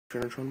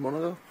Trinitron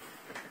monitor,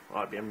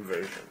 IBM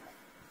version.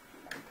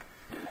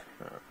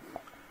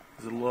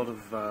 There's a lot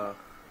of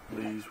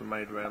these were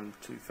made around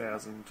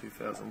 2000,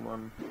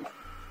 2001,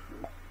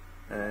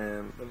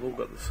 and they've all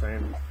got the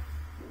same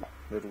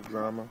little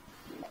drama,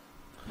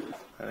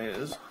 and it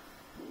is,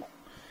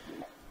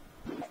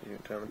 you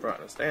can turn the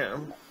brightness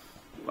down,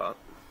 but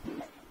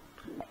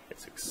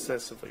it's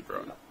excessively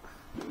bright,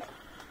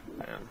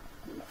 and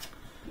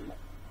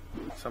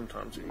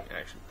sometimes you can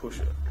actually push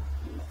it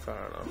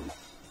far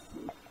enough.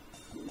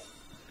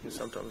 You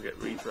sometimes get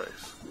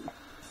retrace.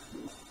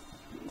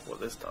 What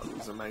this does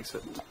is it makes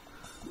it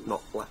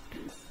not black,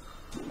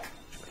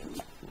 which means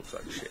it looks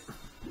like shit.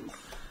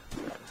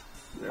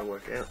 Now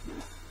work out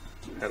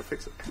how to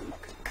fix it.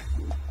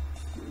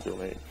 You'll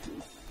need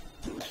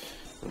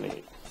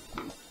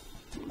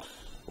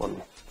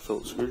one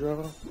Phillips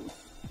screwdriver,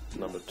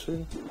 number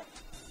 2.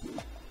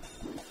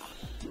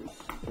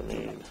 You'll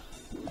need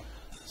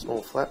a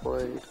small flat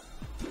blade,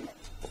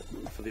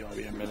 for the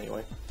IBM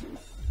anyway,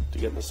 to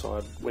get the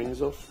side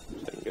wings off, so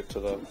you can get to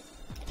the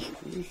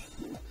screws.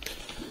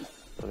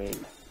 I need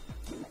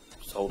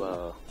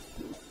solder.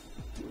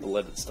 The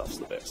leaded stuff's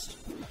the best.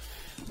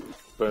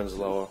 Burns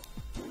lower,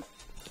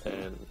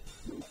 and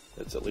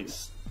it's at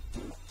least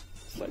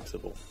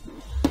flexible.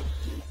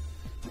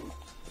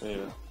 I need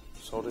a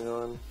soldering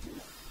iron.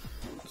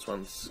 This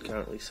one's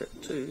currently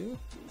set to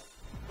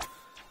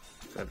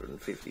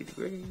 150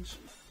 degrees.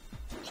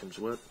 Seems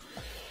to work.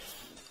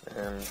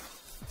 And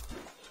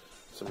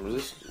some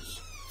resistors.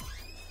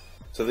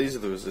 So these are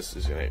the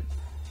resistors you need.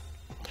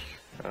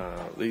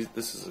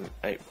 This is an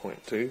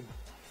 8.2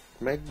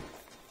 meg.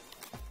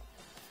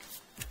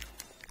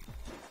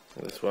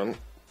 And this one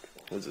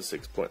is a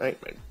 6.8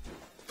 meg.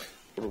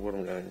 What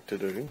I'm going to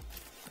do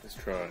is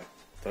try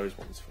those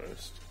ones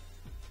first.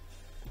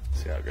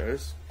 See how it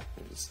goes.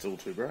 If it's still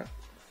too bright,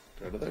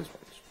 go to those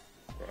ones.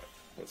 Right,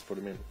 let's put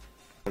them in.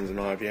 One's an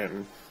IBM,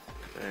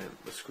 and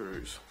the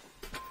screws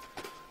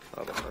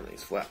are behind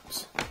these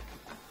flaps.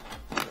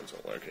 Those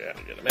will work out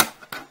to get them out,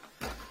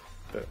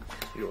 but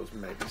yours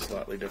may be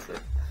slightly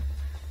different.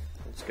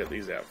 Let's get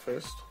these out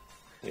first.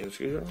 Need a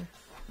screwdriver.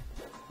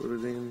 Put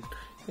it in.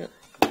 Yeah.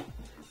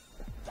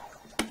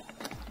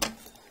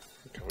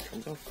 The cover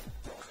comes off,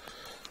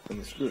 and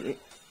the screw.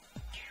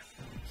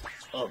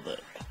 Oh, the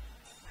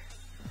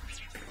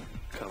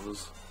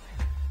covers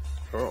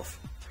are off.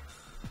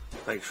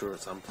 Make sure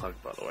it's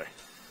unplugged, by the way.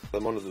 The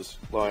monitor's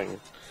lying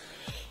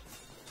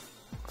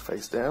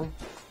face down.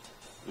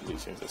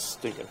 These things are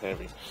stinking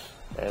heavy,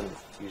 and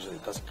usually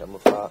it doesn't come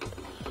apart.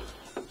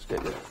 Just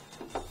get your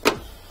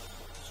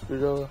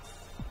screwdriver,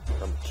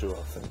 number 2 I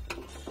think.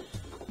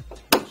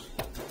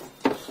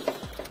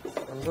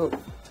 Undo it.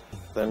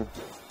 Then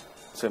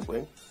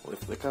simply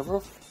lift the cover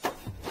off.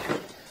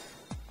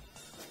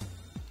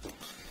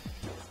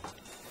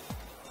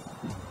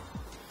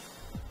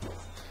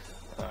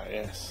 Ah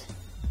yes,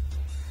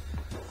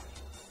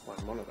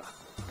 one monitor.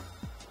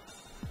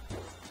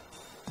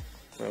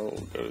 Well,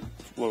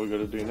 what we've got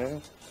to do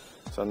now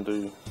is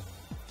undo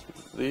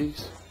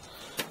these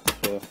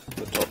for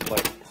the top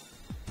plate.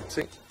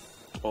 See,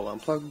 all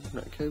unplugged,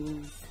 no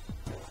cables.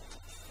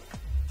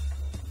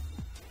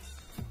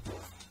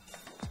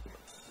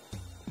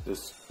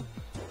 Just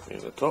near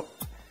the top,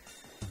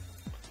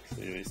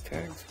 see these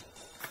tags,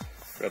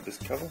 grab this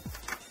cover,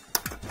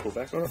 pull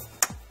back on it,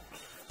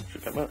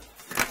 should come up,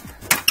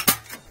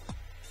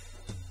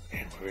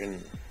 and we're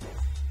in.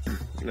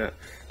 Now,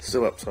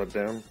 still upside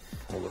down,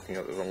 or looking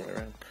at the wrong way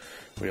around.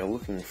 We are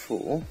looking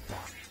for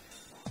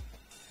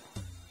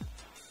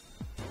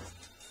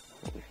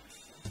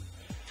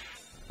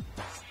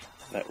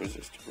that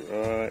resistor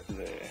right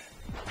there.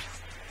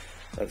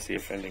 That's the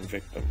offending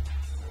victim.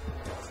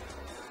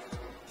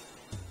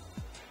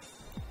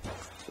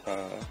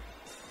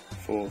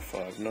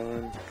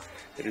 R459.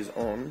 It is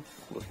on,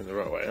 looking the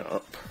right way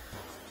up.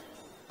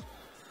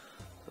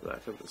 The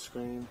back of the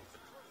screen.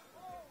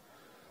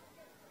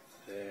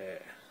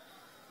 There.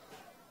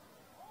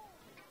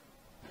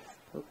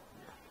 Oh.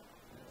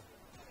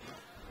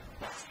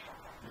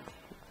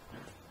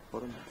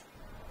 Bottom,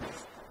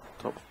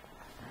 top,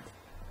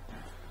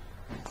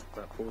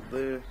 that board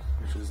there,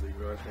 which is the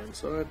right hand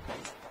side,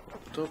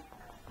 at the top,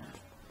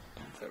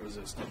 that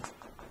resistor.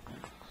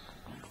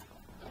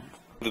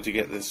 In order to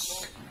get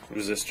this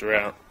resistor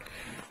out,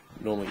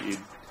 normally you'd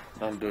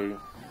undo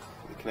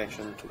the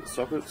connection to the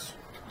sockets.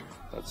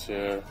 That's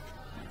your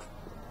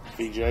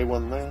VJ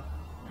one there,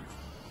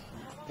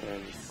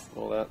 and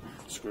all that,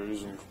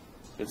 screws and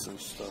bits and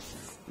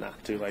stuff. Nah,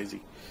 too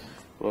lazy.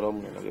 What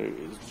I'm going to do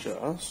is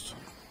just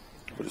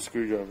put a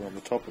screwdriver on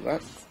the top of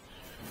that,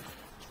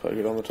 just poke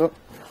it on the top,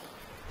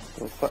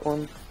 a flat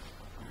one,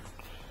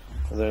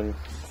 and then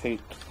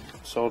heat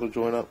solder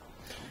joint up,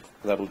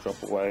 and that'll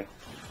drop away.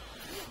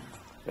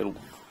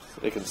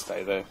 It can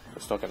stay there.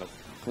 It's not going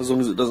to, as long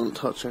as it doesn't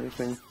touch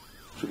anything,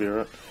 should be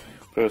alright.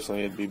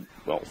 Personally, it'd be,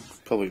 well,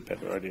 probably a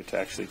better idea to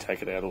actually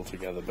take it out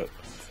altogether, but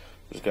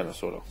I'm just going to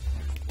sort of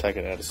take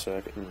it out of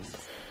circuit and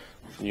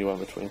new one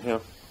between here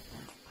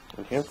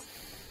and here,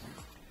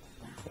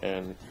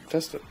 and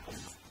test it.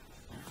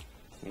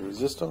 the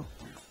resistor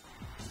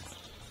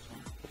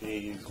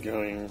is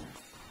going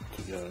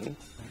to go,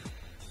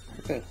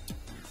 okay,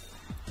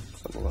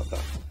 something like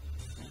that.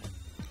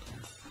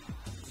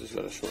 Just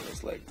got to shorten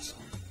its legs.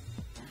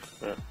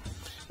 Right.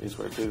 Easiest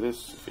way to do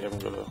this, if you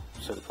haven't got a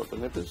set of proper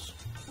nippers,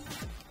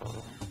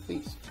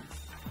 these.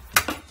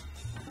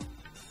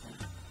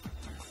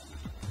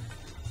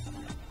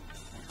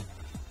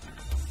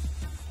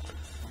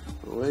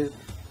 The lead,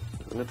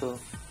 the nipper,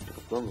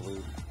 put on the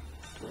lead.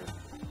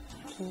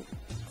 Okay.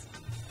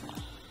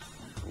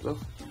 Comes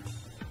off.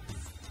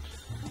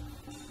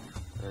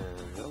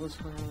 And the other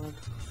side.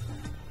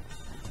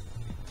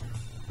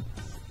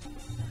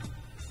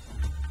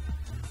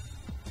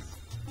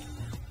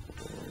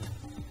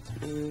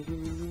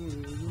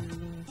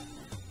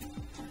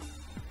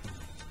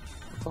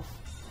 Off.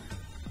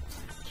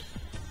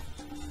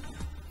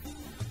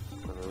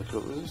 And look at the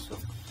resistor.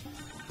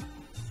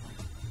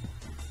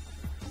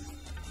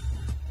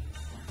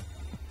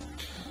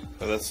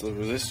 So that's the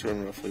resistor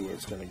and roughly where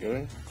it's going to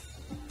go.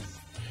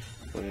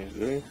 What you need to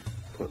do,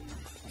 put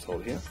some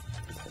salt here,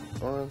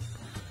 some iron,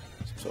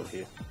 some salt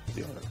here,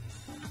 the iron.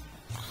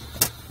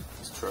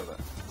 Let's try that.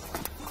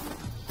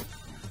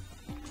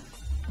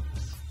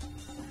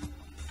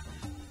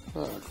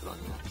 Oh, good on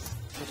you.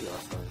 Bloody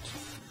iPhones.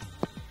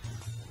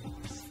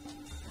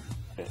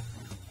 Yeah.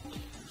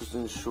 Just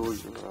ensure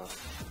your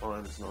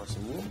iron is nice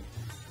and warm.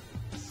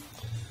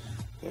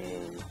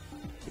 And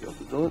pick up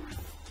the joint.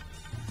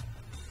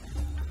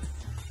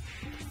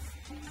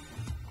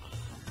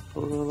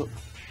 Hold on it.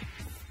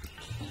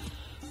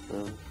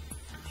 And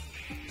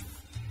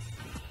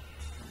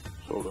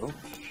hold on.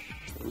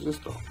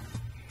 Resistor.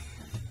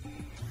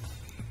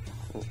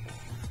 Oh.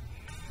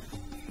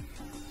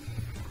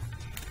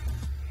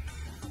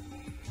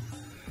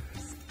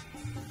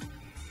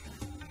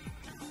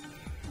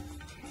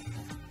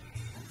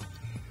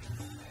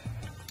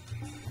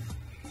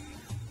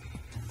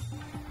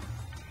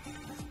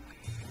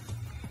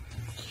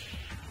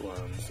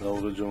 One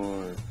solder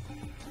joint.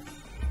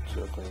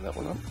 Circling that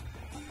one up.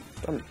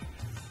 Done.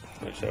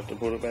 You just have to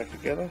put it back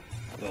together.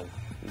 Then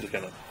I'm just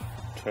going to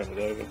turn it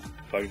over,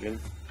 plug it in,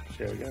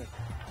 see how we go.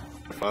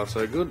 So far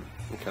so good.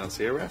 You can't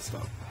see a rat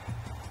stop.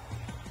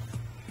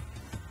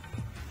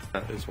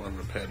 That is one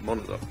repaired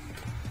monitor.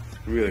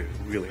 Really,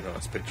 really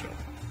nice picture.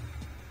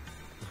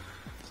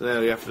 So now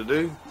all you have to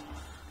do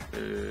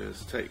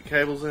is take your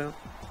cables out,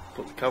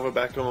 put the cover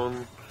back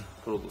on,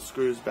 put all the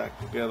screws back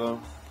together,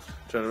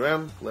 turn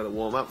around, let it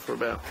warm up for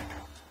about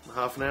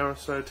half an hour or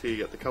so till you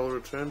get the color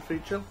return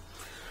feature.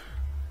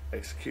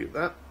 Execute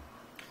that,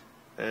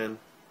 and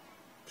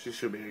she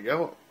should be to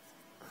go.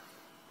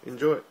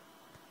 Enjoy it.